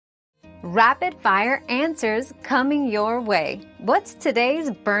Rapid fire answers coming your way. What's today's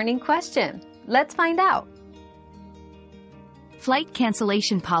burning question? Let's find out. Flight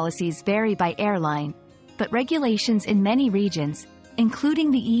cancellation policies vary by airline, but regulations in many regions,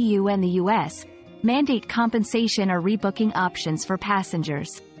 including the EU and the US, mandate compensation or rebooking options for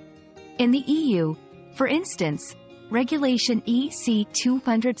passengers. In the EU, for instance, Regulation EC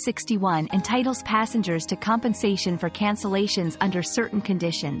 261 entitles passengers to compensation for cancellations under certain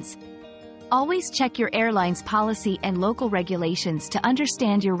conditions. Always check your airline's policy and local regulations to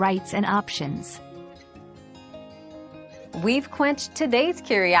understand your rights and options. We've quenched today's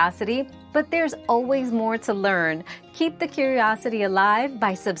curiosity, but there's always more to learn. Keep the curiosity alive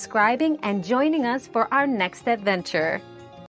by subscribing and joining us for our next adventure.